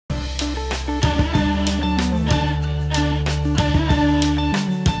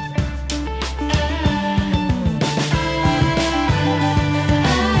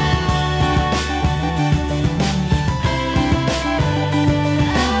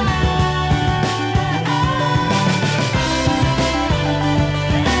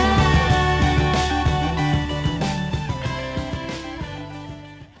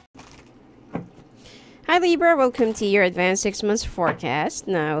Libra, welcome to your advanced 6 months forecast.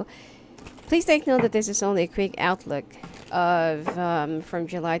 Now, please take note that this is only a quick outlook of from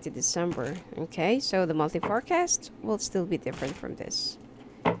July to December. Okay, so the monthly forecast will still be different from this.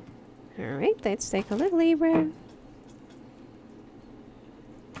 Alright, let's take a look, Libra.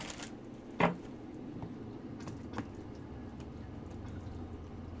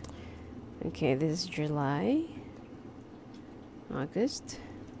 Okay, this is July, August,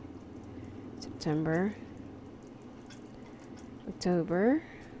 September, October,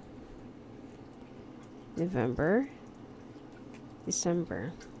 November,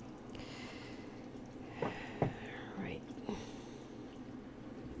 December. Right.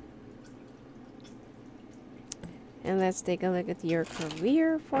 And let's take a look at your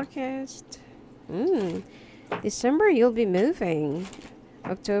career forecast. December, you'll be moving.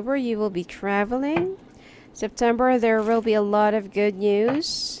 October, you will be traveling. September, there will be a lot of good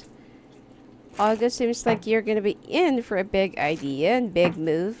news. August seems like you're going to be in for a big idea and big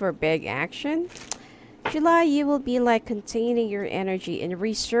move or big action. July, you will be like containing your energy and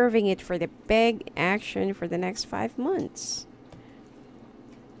reserving it for the big action for the next 5 months.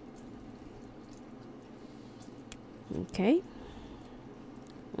 Okay.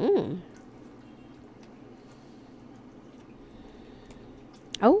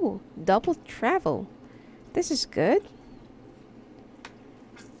 Oh, double travel. This is good.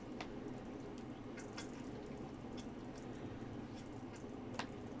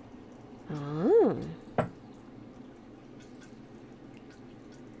 Ah.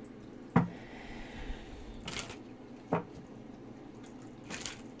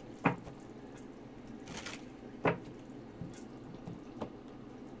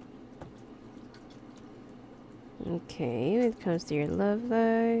 Okay, when it comes to your love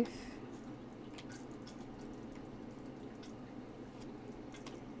life.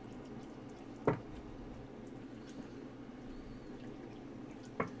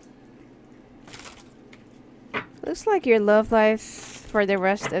 Looks like your love life for the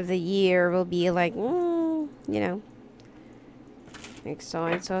rest of the year will be like, you know, like so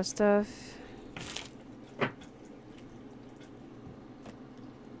and so stuff.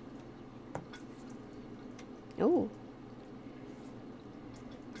 Oh.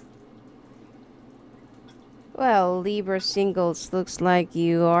 Well, Libra singles, looks like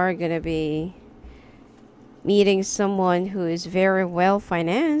you are gonna be meeting someone who is very well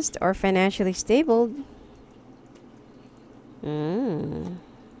financed or financially stable.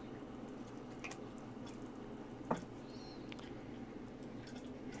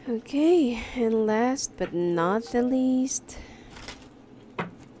 Okay, and last but not the least,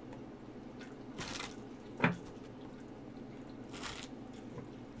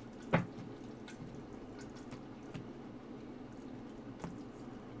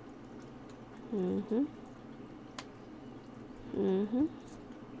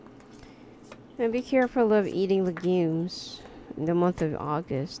 and be careful of eating legumes in the month of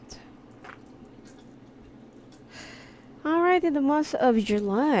August. Alright, in the month of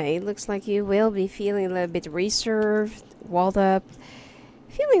July, looks like you will be feeling a little bit reserved, walled up,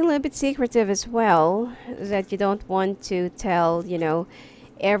 feeling a little bit secretive as well, that you don't want to tell, you know,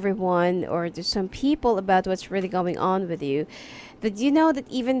 everyone or to some people about what's really going on with you. That you know that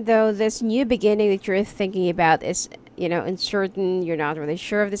even though this new beginning that you're thinking about is, you know, uncertain, you're not really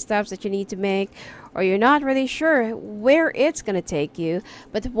sure of the steps that you need to make, or you're not really sure where it's going to take you,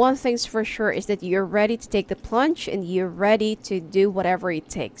 but one thing's for sure is that you're ready to take the plunge and you're ready to do whatever it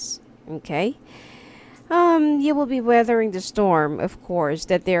takes. Okay? You will be weathering the storm, of course,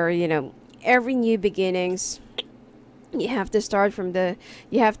 that there are, you know, every new beginnings, you have to start from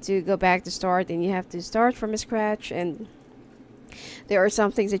you have to go back to start, and you have to start from scratch, and there are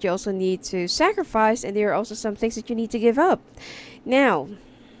some things that you also need to sacrifice, and there are also some things that you need to give up. Now,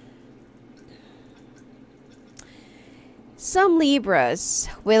 some Libras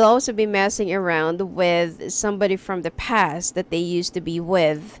will also be messing around with somebody from the past that they used to be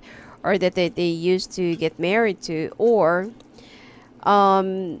with, or that they used to get married to, or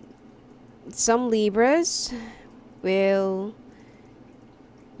some Libras will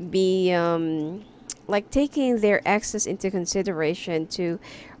be like taking their exes into consideration to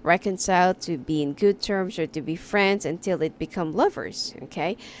reconcile, to be in good terms, or to be friends until it become lovers.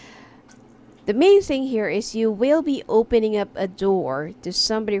 Okay, the main thing here is you will be opening up a door to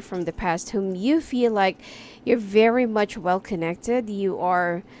somebody from the past whom you feel like you're very much well connected. You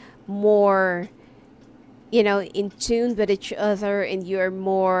are more, you know, in tune with each other, and you're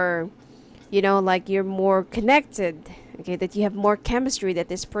more, you know, like you're more connected. Okay, that you have more chemistry, that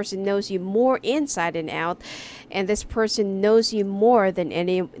this person knows you more inside and out, and this person knows you more than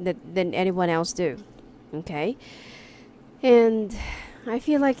anyone else do. Okay, and I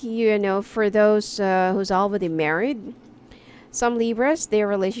feel like, you know, for those who's already married, some Libras, their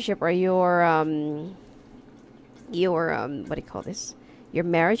relationship or your what do you call this? Your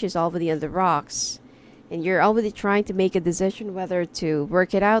marriage is already on the rocks, and you're already trying to make a decision whether to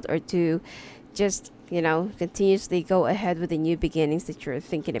work it out or to just, you know, continuously go ahead with the new beginnings that you're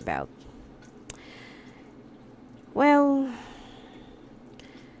thinking about. Well,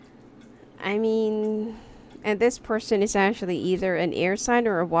 I mean, and this person is actually either an air sign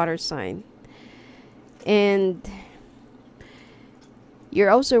or a water sign. And you're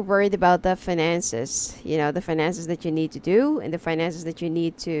also worried about the finances, you know, the finances that you need to do and the finances that you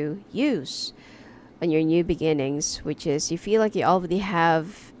need to use on your new beginnings, which is you feel like you already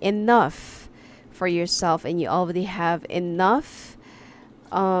have enough for yourself and you already have enough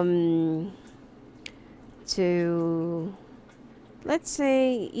to, let's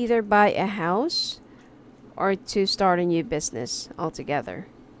say, either buy a house or to start a new business altogether.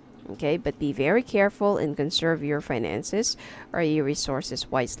 Okay, but be very careful and conserve your finances or your resources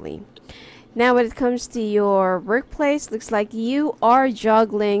wisely. Now, when it comes to your workplace, looks like you are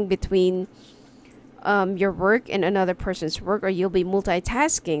juggling between your work and another person's work, or you'll be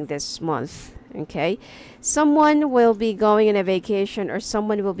multitasking this month. Okay, someone will be going on a vacation or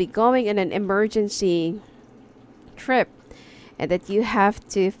someone will be going on an emergency trip, and that you have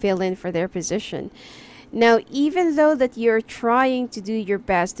to fill in for their position. Now, even though that you're trying to do your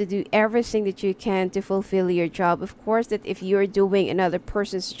best to do everything that you can to fulfill your job, of course, that if you're doing another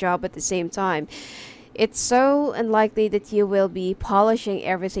person's job at the same time, it's so unlikely that you will be polishing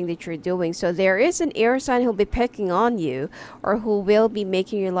everything that you're doing. So there is an air sign who'll be picking on you or who will be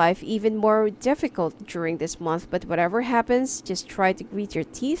making your life even more difficult during this month. But whatever happens, just try to grit your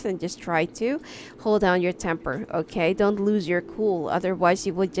teeth and just try to hold down your temper, okay? Don't lose your cool. Otherwise,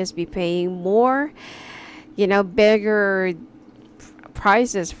 you would just be paying more, you know, bigger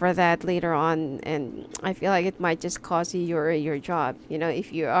prices for that later on, and I feel like it might just cost you your job, you know,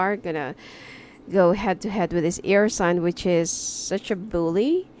 if you are gonna go head to head with this air sign, which is such a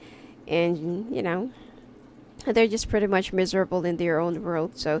bully, and you know, they're just pretty much miserable in their own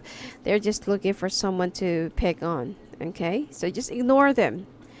world, so they're just looking for someone to pick on. Okay, so just ignore them.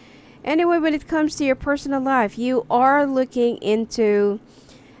 Anyway, when it comes to your personal life, you are looking into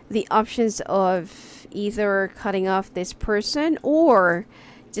the options of either cutting off this person or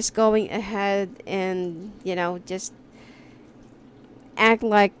just going ahead and, you know, just act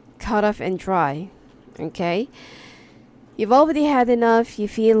like cut off and dry. Okay, you've already had enough. You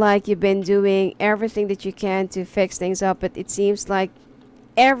feel like you've been doing everything that you can to fix things up, but it seems like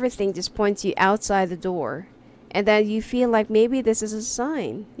everything just points you outside the door, and then you feel like maybe this is a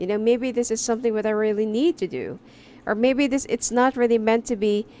sign, you know, maybe this is something that I really need to do, or maybe this it's not really meant to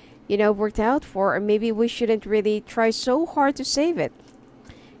be, you know, worked out for, or maybe we shouldn't really try so hard to save it.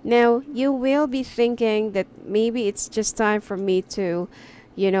 Now, you will be thinking that maybe it's just time for me to,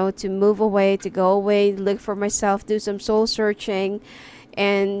 you know, to move away, to go away, look for myself, do some soul searching,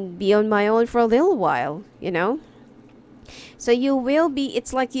 and be on my own for a little while, you know. So you will be,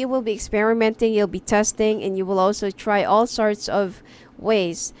 it's like you will be experimenting, you'll be testing, and you will also try all sorts of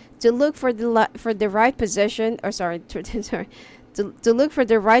ways to look for the right position, or sorry, sorry, to look for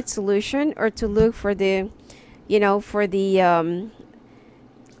the right solution, or to look for the, you know, for the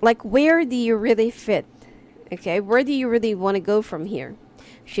like, where do you really fit? Okay, where do you really want to go from here?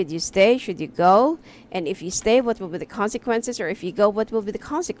 Should you stay? Should you go? And if you stay, what will be the consequences? Or if you go, what will be the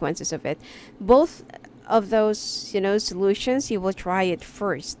consequences of it? Both of those, you know, solutions, you will try it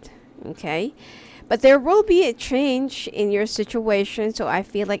first. Okay, but there will be a change in your situation, so I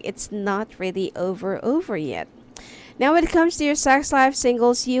feel like it's not really over yet. Now, when it comes to your sex life,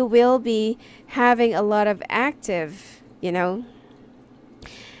 singles, you will be having a lot of active, you know,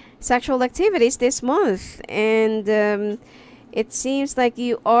 sexual activities this month, and it seems like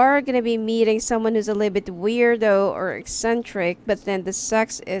you are going to be meeting someone who's a little bit weirdo or eccentric, but then the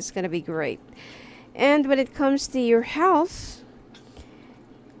sex is going to be great. And when it comes to your health,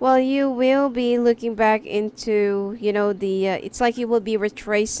 well, you will be looking back into, you know, the it's like you will be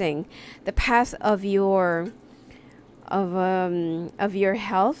retracing the path of your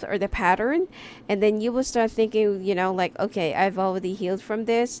health, or the pattern, and then you will start thinking, you know, like, okay, I've already healed from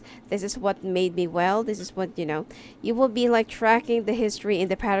this is what made me well, this is what, you know, you will be like tracking the history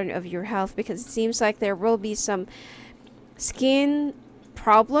and the pattern of your health, because it seems like there will be some skin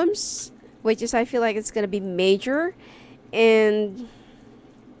problems, which is, I feel like it's going to be major, and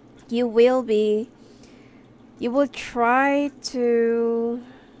you will try to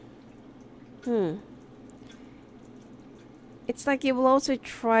it's like you will also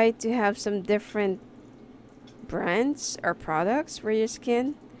try to have some different brands or products for your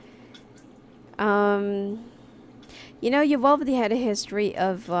skin. You've already had a history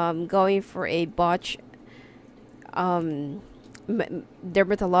of going for a botch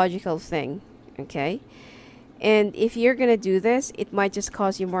dermatological thing, okay? And if you're gonna do this, it might just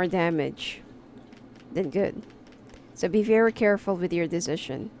cause you more damage than good. So be very careful with your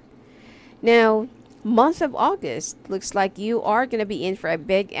decision. Now, month of August looks like you are going to be in for a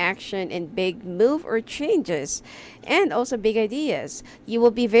big action and big move or changes, and also big ideas. You will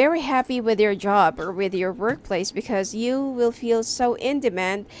be very happy with your job or with your workplace because you will feel so in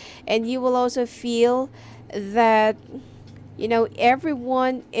demand, and you will also feel that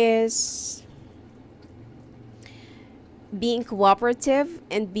everyone is being cooperative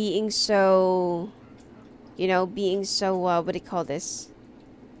and being so what do you call this,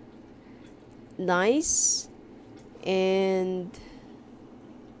 nice. And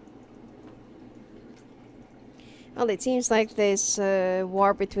well, it seems like this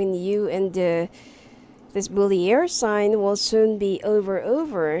war between you and this bully air sign will soon be over.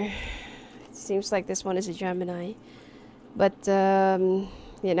 It seems like this one is a Gemini, but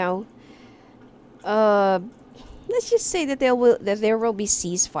let's just say that there will be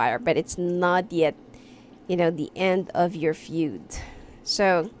ceasefire, but it's not yet the end of your feud.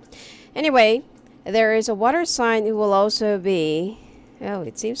 So anyway, there is a water sign who will also be,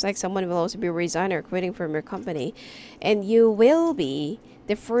 it seems like someone will also be resigning or quitting from your company, and you will be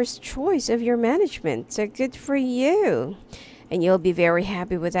the first choice of your management. So good for you, and you'll be very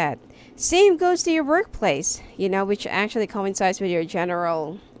happy with that. Same goes to your workplace, which actually coincides with your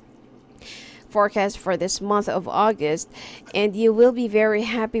general forecast for this month of August, and you will be very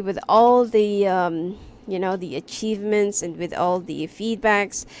happy with all the the achievements and with all the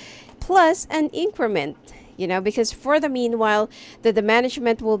feedbacks, plus an increment, because for the meanwhile that the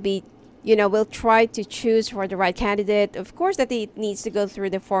management will be will try to choose for the right candidate. Of course that it needs to go through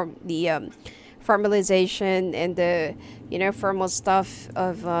the formalization and the formal stuff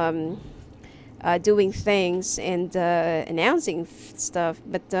of doing things and announcing stuff,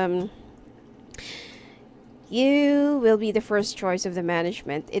 but you will be the first choice of the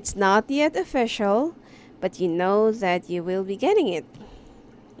management. It's not yet official, but you know that you will be getting it.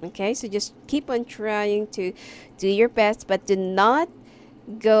 Okay, so just keep on trying to do your best, but do not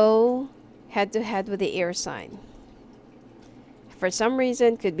go head to head with the air sign. For some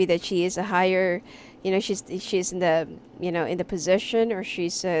reason, could be that she is a higher, she's in the in the position, or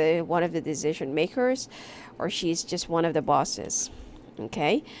she's one of the decision makers, or she's just one of the bosses.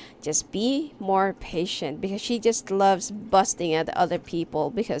 Okay, just be more patient, because she just loves busting at other people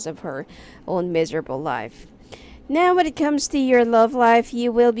because of her own miserable life. Now, when it comes to your love life,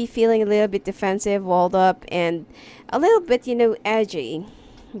 you will be feeling a little bit defensive, walled up, and a little bit, edgy.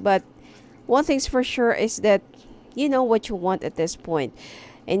 But one thing's for sure is that you know what you want at this point,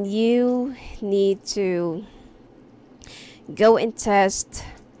 and you need to go and test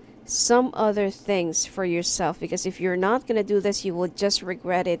some other things for yourself, because if you're not gonna do this, you will just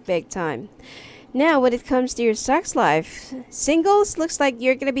regret it big time. Now, when it comes to your sex life, singles, looks like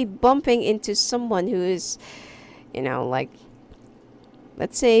you're gonna be bumping into someone who is like,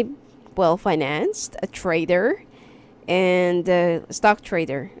 let's say, well financed, a trader, and a stock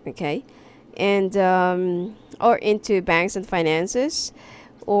trader, okay, and or into banks and finances,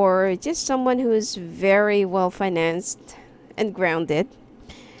 or just someone who is very well financed and grounded.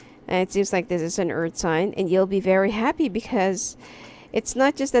 And it seems like this is an earth sign, and you'll be very happy because it's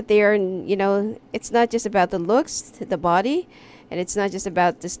not just that they are, it's not just about the looks, the body, and it's not just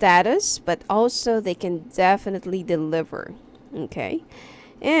about the status, but also they can definitely deliver. Okay.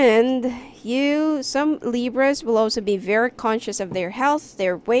 And some Libras will also be very conscious of their health,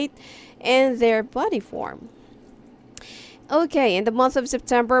 their weight, and their body form. Okay, in the month of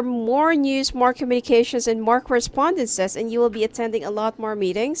September, more news, more communications, and more correspondences, and you will be attending a lot more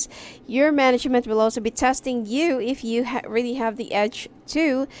meetings. Your management will also be testing you if you really have the edge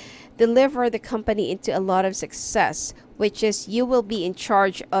to deliver the company into a lot of success, which is you will be in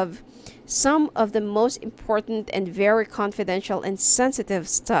charge of some of the most important and very confidential and sensitive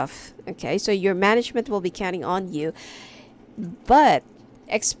stuff. Okay, so your management will be counting on you, but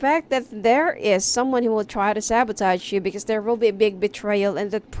expect that there is someone who will try to sabotage you, because there will be a big betrayal, and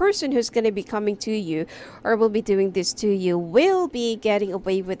that person who's going to be coming to you or will be doing this to you will be getting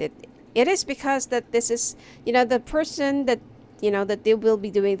away with it. It is because that this is, the person that, that they will be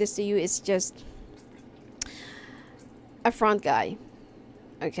doing this to you is just a front guy.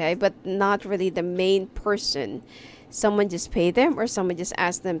 Okay, but not really the main person. Someone just paid them, or someone just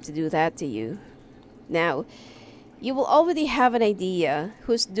asked them to do that to you. Now, you will already have an idea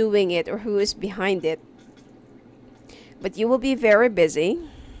who's doing it or who is behind it. But you will be very busy.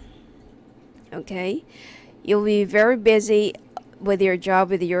 Okay, you'll be very busy with your job,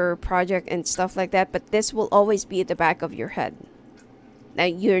 with your project and stuff like that, but this will always be at the back of your head. Now,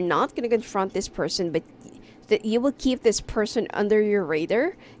 you're not going to confront this person, but you will keep this person under your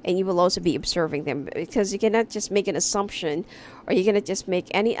radar, and you will also be observing them, because you cannot just make an assumption, or you cannot just make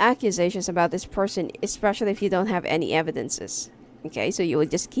any accusations about this person, especially if you don't have any evidences. Okay, so you will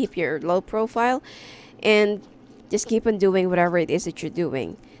just keep your low profile and just keep on doing whatever it is that you're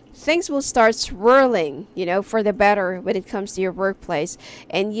doing. Things will start swirling, for the better when it comes to your workplace,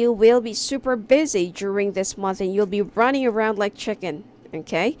 and you will be super busy during this month, and you'll be running around like chicken.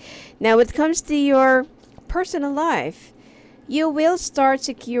 Okay, now when it comes to your personal life, you will start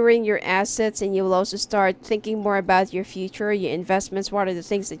securing your assets, and you will also start thinking more about your future, your investments. What are the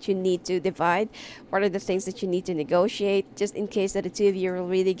things that you need to divide? What are the things that you need to negotiate, just in case that the two of you will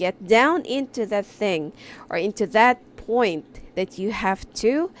really get down into that thing, or into that point that you have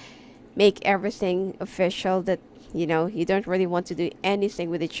to make everything official, that you don't really want to do anything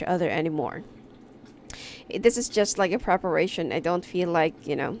with each other anymore. This is just like a preparation. I don't feel like,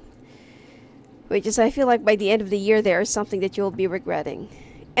 I feel like by the end of the year there is something that you'll be regretting.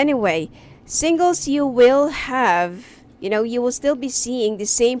 Anyway, singles, you will have, you will still be seeing the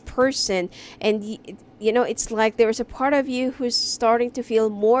same person, and it's like there's a part of you who's starting to feel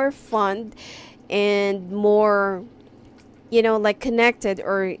more fun and more like connected,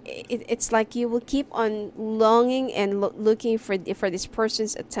 or it's like you will keep on longing and looking for this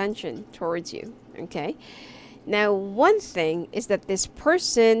person's attention towards you. Okay, now one thing is that this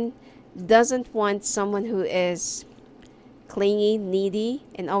person doesn't want someone who is clingy, needy,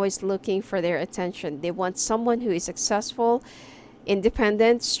 and always looking for their attention. They want someone who is successful,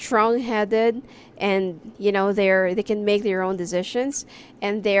 independent, strong-headed, and they can make their own decisions,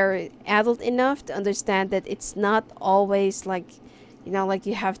 and they're adult enough to understand that it's not always like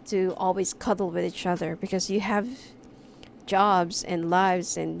you have to always cuddle with each other, because you have jobs and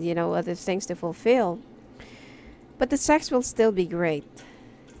lives and other things to fulfill. But the sex will still be great.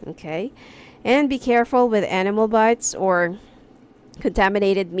 Okay, and be careful with animal bites or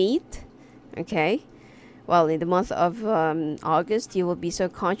contaminated meat. Okay, well, in the month of August, you will be so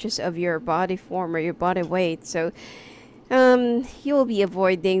conscious of your body form or your body weight, so you will be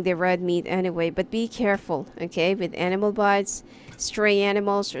avoiding the red meat anyway. But be careful, okay, with animal bites, stray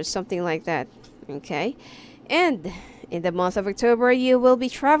animals, or something like that. Okay, and in the month of October, you will be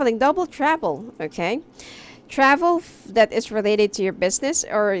traveling, double travel. Okay, travel that is related to your business,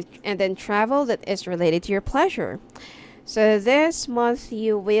 and then travel that is related to your pleasure. So this month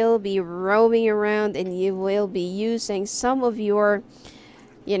you will be roaming around, and you will be using some of your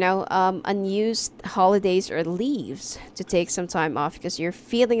unused holidays or leaves to take some time off, because you're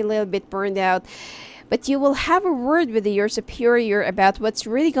feeling a little bit burned out. But you will have a word with your superior about what's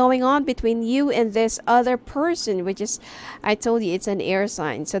really going on between you and this other person, which is, I told you, it's an air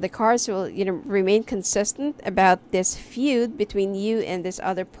sign. So the cards will, remain consistent about this feud between you and this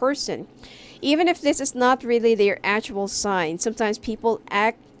other person. Even if this is not really their actual sign, sometimes people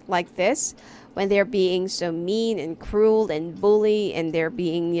act like this when they're being so mean and cruel and bully, and they're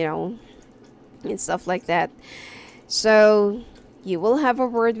being, and stuff like that. So you will have a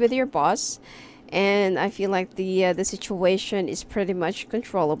word with your boss. And I feel like the situation is pretty much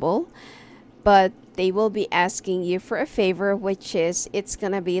controllable, but they will be asking you for a favor, which is, it's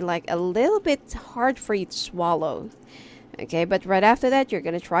gonna be like a little bit hard for you to swallow. Okay, but right after that, you're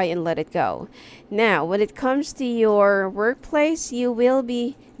gonna try and let it go. Now, when it comes to your workplace, you will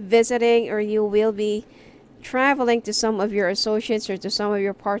be visiting, or you will be traveling to some of your associates, or to some of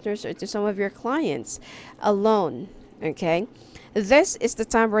your partners, or to some of your clients alone. Okay, this is the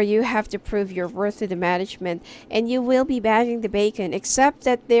time where you have to prove your worth to the management, and you will be bagging the bacon, except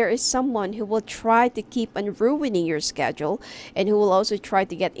that there is someone who will try to keep on ruining your schedule, and who will also try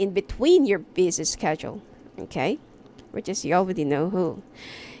to get in between your busy schedule. Okay, which is, you already know who.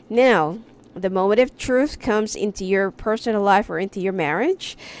 Now, the moment of truth comes into your personal life or into your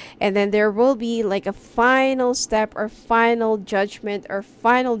marriage, and then there will be like a final step or final judgment or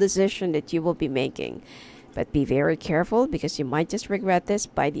final decision that you will be making. But be very careful, because you might just regret this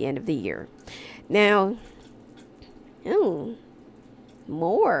by the end of the year. Now,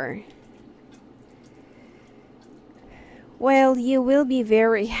 more. Well, you will be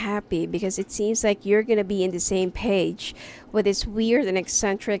very happy, because it seems like you're going to be in the same page with this weird and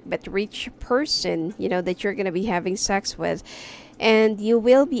eccentric but rich person, that you're going to be having sex with. And you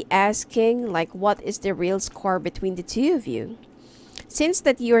will be asking, like, what is the real score between the two of you? Since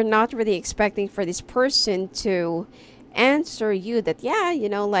that you're not really expecting for this person to answer you that, yeah,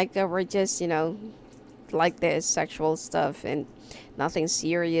 we're just, like this sexual stuff and nothing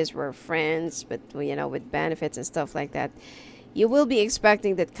serious. We're friends, but with benefits and stuff like that. You will be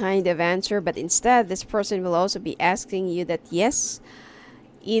expecting that kind of answer, but instead this person will also be asking you that yes,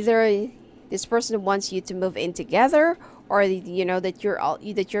 either this person wants you to move in together, or that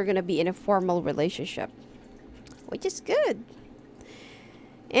you're going to be in a formal relationship, which is good.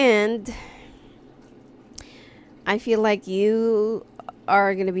 And I feel like you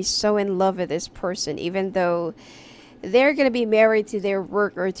are going to be so in love with this person, even though they're going to be married to their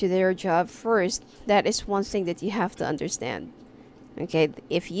work or to their job first. That is one thing that you have to understand. Okay,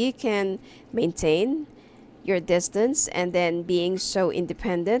 if you can maintain your distance and then being so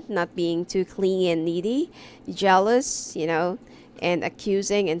independent, not being too clingy and needy, jealous, and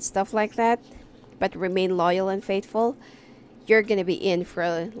accusing and stuff like that, but remain loyal and faithful, you're going to be in for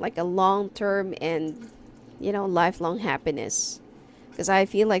a long-term and, lifelong happiness. Because I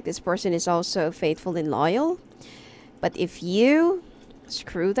feel like this person is also faithful and loyal. But if you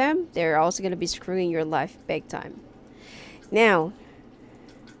screw them, they're also going to be screwing your life big time. Now,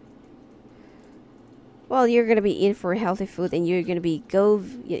 well, you're going to be in for healthy food, and you're going to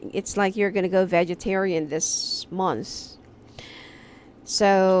it's like you're going to go vegetarian this month.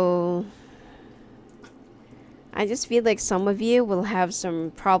 So I just feel like some of you will have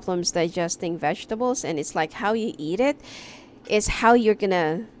some problems digesting vegetables, and it's like how you eat it is how you're going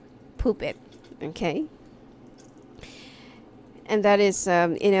to poop it, okay? And that is,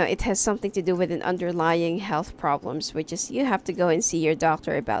 it has something to do with an underlying health problems, which is you have to go and see your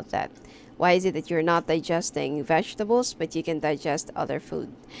doctor about that. Why is it that you're not digesting vegetables, but you can digest other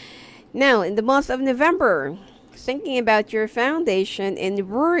food? Now, in the month of November, thinking about your foundation and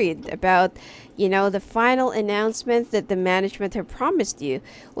worried about, the final announcement that the management have promised you,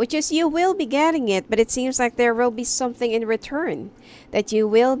 which is you will be getting it, but it seems like there will be something in return, that you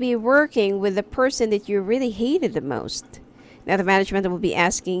will be working with the person that you really hated the most. Now, the management will be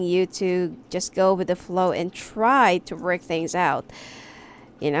asking you to just go with the flow and try to work things out.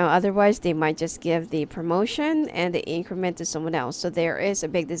 Otherwise they might just give the promotion and the increment to someone else. So there is a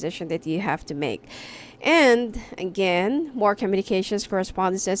big decision that you have to make. And again, more communications,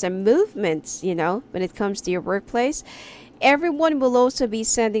 correspondences, and movements, when it comes to your workplace. Everyone will also be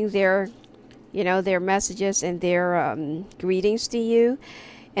sending their messages and their greetings to you.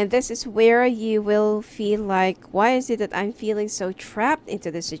 And this is where you will feel like, why is it that I'm feeling so trapped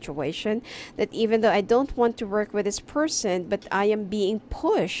into this situation, that even though I don't want to work with this person, but I am being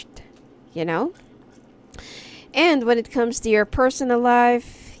pushed, And when it comes to your personal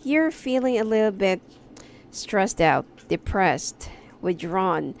life, you're feeling a little bit stressed out, depressed,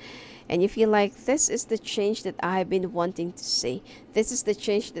 withdrawn. And you feel like this is the change that I've been wanting to see. This is the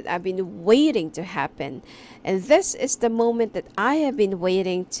change that I've been waiting to happen. And this is the moment that I have been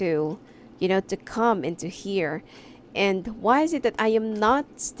waiting to, to come and to hear. And why is it that I am not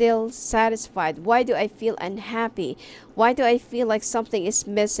still satisfied? Why do I feel unhappy? Why do I feel like something is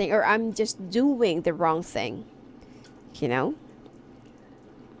missing, or I'm just doing the wrong thing?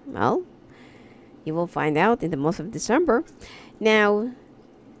 Well, you will find out in the month of December. Now,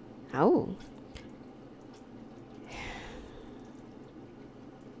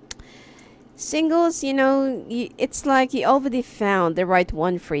 singles, it's like you already found the right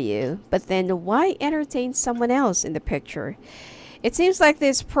one for you, but then why entertain someone else in the picture? It seems like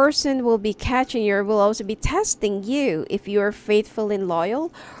this person will be will also be testing you if you are faithful and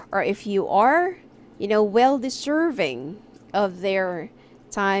loyal, or if you are, well deserving of their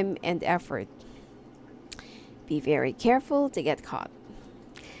time and effort. Be very careful to get caught.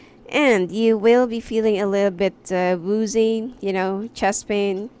 And you will be feeling a little bit woozy, chest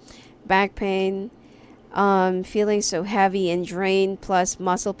pain, back pain, feeling so heavy and drained, plus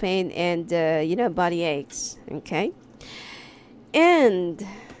muscle pain and, body aches, okay? And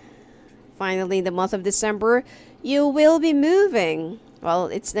finally, in the month of December, you will be moving. Well,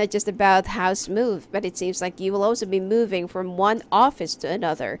 it's not just about house move, but it seems like you will also be moving from one office to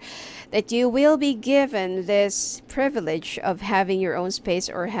another. That you will be given this privilege of having your own space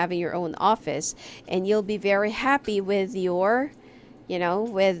or having your own office. And you'll be very happy with your,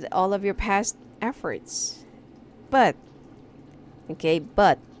 with all of your past efforts. But,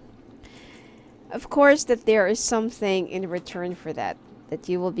 of course that there is something in return for that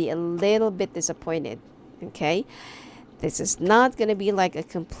you will be a little bit disappointed, okay? This is not going to be like a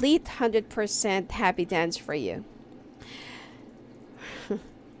complete 100% happy dance for you.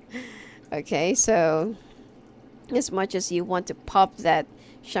 Okay, so as much as you want to pop that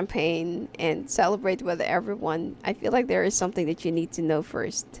champagne and celebrate with everyone, I feel like there is something that you need to know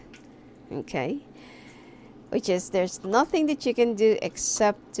first. Okay? Which is there's nothing that you can do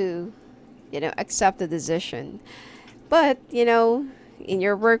except to accept the decision. But, in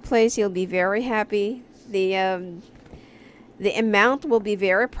your workplace, you'll be very happy. The amount will be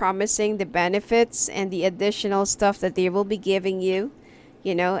very promising, the benefits and the additional stuff that they will be giving you,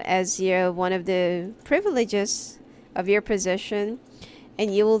 as one of the privileges of your position.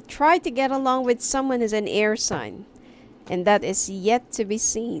 And you will try to get along with someone as an air sign. And that is yet to be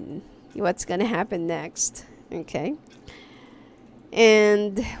seen. What's going to happen next. Okay.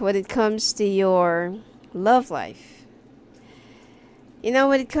 And when it comes to your love life.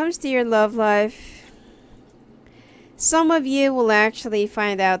 When it comes to your love life, some of you will actually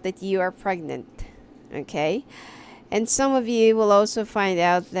find out that you are pregnant, okay? And some of you will also find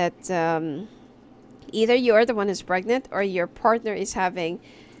out that either you are the one who's pregnant or your partner is having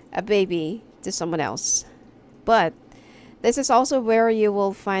a baby to someone else. But this is also where you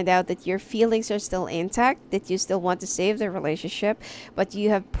will find out that your feelings are still intact, that you still want to save the relationship, but you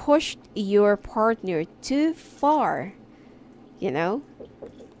have pushed your partner too far,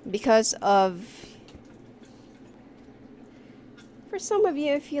 because of... For some of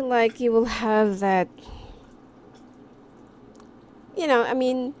you, I feel like you will have that,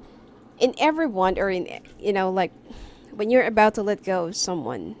 in everyone, or like when you're about to let go of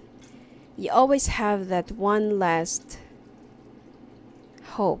someone, you always have that one last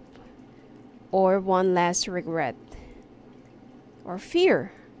hope or one last regret or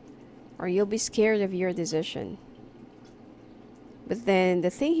fear, or you'll be scared of your decision. But then the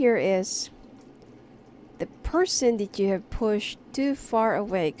thing here is, the person that you have pushed too far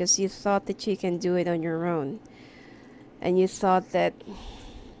away because you thought that you can do it on your own, and you thought that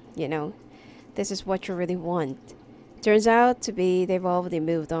this is what you really want, turns out to be they've already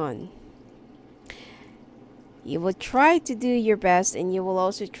moved on. You will try to do your best, and you will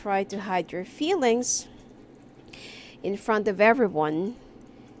also try to hide your feelings in front of everyone,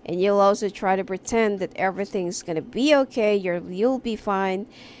 and you'll also try to pretend that everything's gonna be okay, you'll be fine,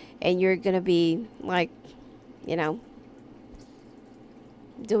 and you're gonna be like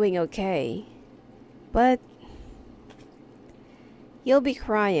doing okay, but you'll be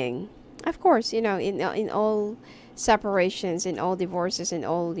crying. Of course, in all separations, in all divorces, and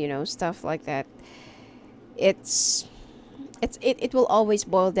all stuff like that, it will always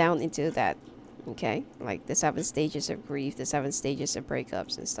boil down into that. Okay, like the 7 stages of grief, the 7 stages of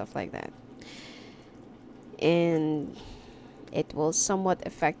breakups and stuff like that. And it will somewhat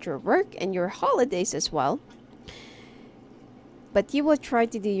affect your work and your holidays as well. But you will try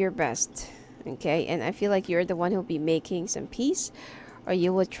to do your best, okay? And I feel like you're the one who'll be making some peace, or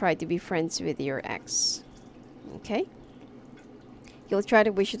you will try to be friends with your ex, okay? You'll try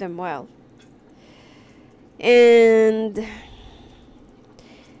to wish them well. And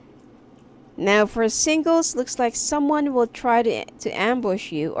now for singles, looks like someone will try to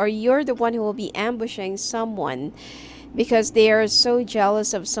ambush you, or you're the one who will be ambushing someone, because they are so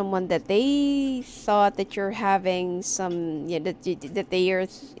jealous of someone that they thought that you're having some,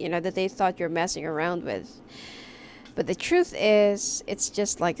 that they thought you're messing around with. But the truth is, it's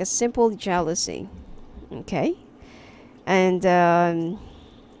just like a simple jealousy, okay? And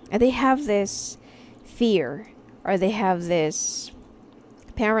they have this fear, or they have this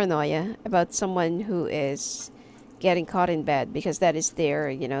paranoia about someone who is getting caught in bed, because that is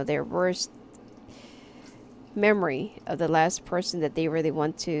their worst memory of the last person that they really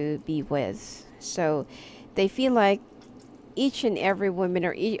want to be with. So they feel like each and every woman,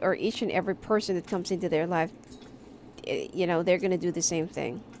 or each and every person that comes into their life, they're gonna do the same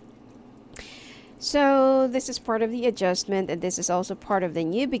thing. So this is part of the adjustment, and this is also part of the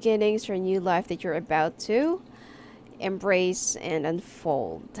new beginnings or new life that you're about to embrace and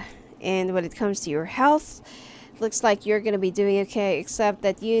unfold. And when it comes to your health, looks like you're going to be doing okay, except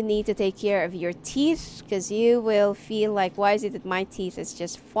that you need to take care of your teeth, because you will feel like, why is it that my teeth is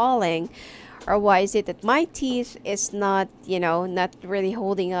just falling, or why is it that my teeth is not not really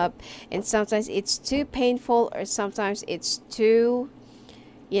holding up, and sometimes it's too painful, or sometimes it's too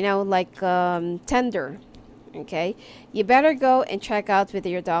tender. Okay, you better go and check out with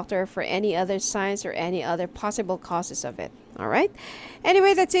your doctor for any other signs or any other possible causes of it. All right,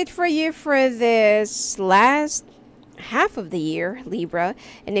 anyway, that's it for you for this last half of the year, Libra.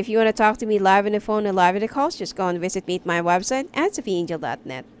 And if you want to talk to me live on the phone or live in the calls, just go and visit me at my website at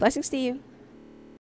sophiaangel.net. Blessings to you.